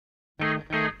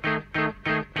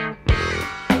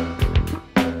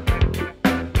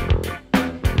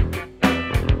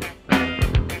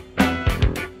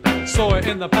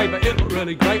it in the paper, it looked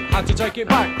really great. Had to take it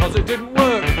back cause it didn't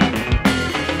work.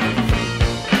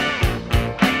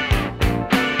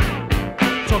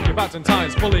 Took it back 10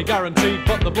 times, fully guaranteed,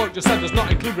 but the bloke just said does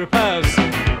not include repairs.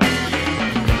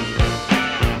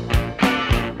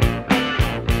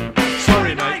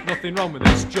 Sorry mate, nothing wrong with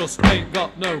this, just ain't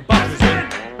got no batteries in.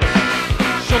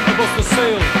 Shouldn't have bust the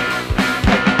seal.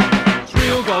 It's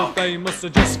real gold, they must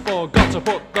have just forgot to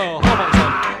put the hobbox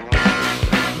on.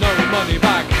 No money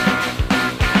back.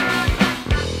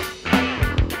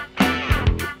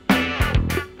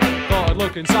 Thought I'd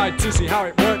look inside to see how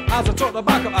it worked. As I took the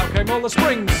back up, out came all the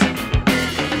springs.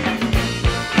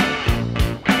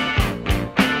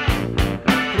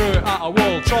 Threw it at a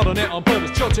wall, trod on it on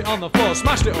purpose, chucked it on the floor,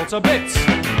 smashed it all to bits.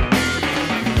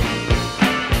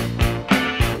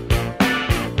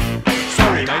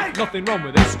 Sorry mate, nothing wrong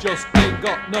with this, just ain't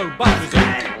got no batteries in.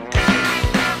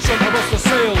 Shouldn't have bust the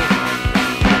seal.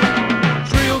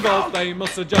 It's real gold, they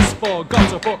must have just forgot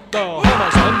to put the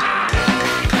hobbox on.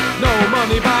 No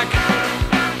money back.